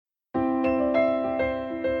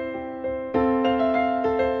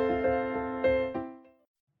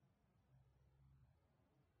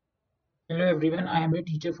everyone, I am your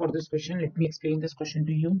teacher for this question. Let me explain this question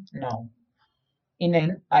to you now. In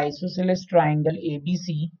an isosceles triangle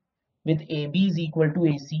ABC with AB is equal to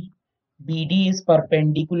AC, BD is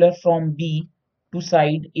perpendicular from B to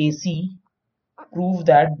side AC. Prove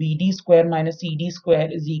that BD square minus CD square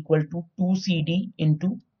is equal to 2CD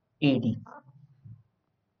into AD.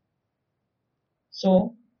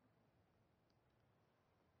 So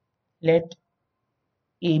let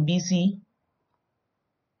ABC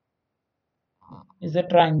is the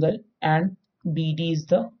triangle and BD is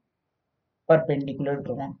the perpendicular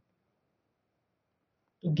drawn.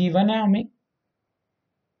 तो given है हमें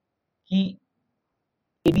कि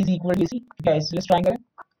AB is equal to AC क्योंकि isosceles triangle है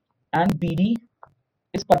and BD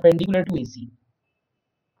is perpendicular to AC.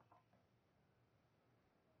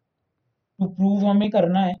 To prove हमें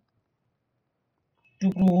करना है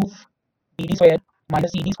to prove BD square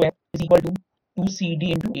minus CD square is equal to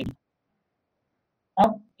 2CD into AD.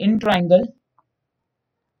 अब in triangle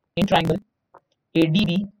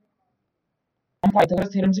ADB हम Pythagoras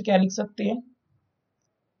theorem से क्या लिख सकते हैं?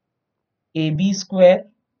 AB square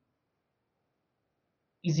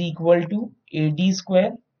is equal to AD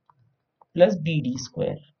square plus BD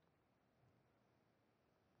square.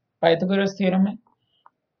 Pythagoras theorem है.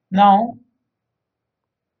 नाउ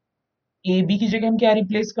AB की जगह हम क्या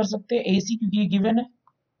रिप्लेस कर सकते हैं? AC क्योंकि ये गिवन है.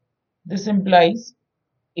 This implies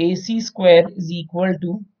AC square is equal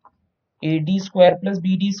to AD square plus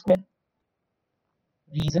BD square.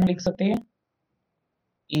 Reason लिख सकते हैं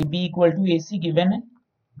AB equal to AC given है.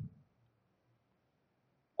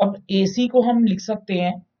 अब AC को हम लिख सकते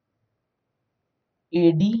हैं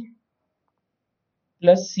AD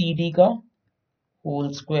प्लस CD का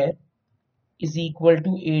whole square is equal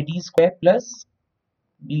to AD square plus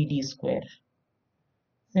BD square.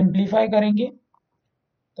 Simplify करेंगे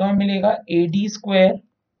तो हमें मिलेगा AD square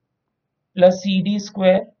plus CD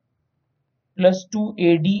square plus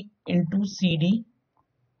 2AD into CD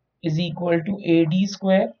is equal to AD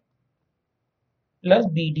square plus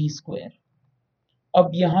BD square.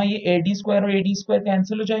 अब यहाँ ये AD square और AD square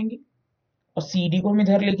cancel हो जाएंगे और CD को हम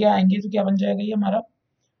इधर लेके आएंगे तो क्या बन जाएगा ये हमारा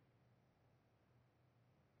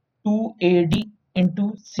 2AD into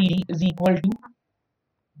CD is equal to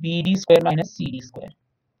BD square minus CD square.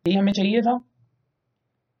 ये हमें चाहिए था.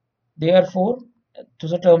 देयरफॉर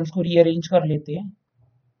थोड़ा टर्म्स को रीअरेंज कर लेते हैं.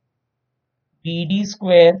 BD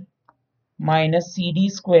square minus CD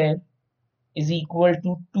square is equal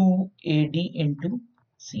to 2AD into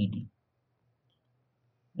CD.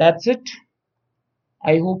 That's it.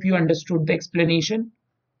 I hope you understood the explanation.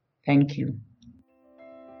 Thank you.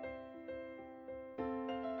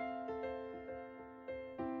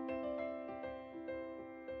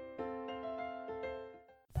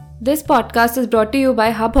 This podcast is brought to you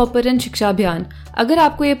bye hub hopper and शिक्षा अभियान. अगर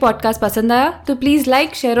आपको ये podcast पसंद आया तो please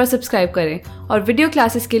like, share और subscribe करें और वीडियो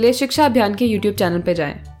क्लासेस के लिए शिक्षा अभियान के YouTube चैनल पर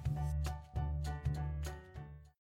जाएं.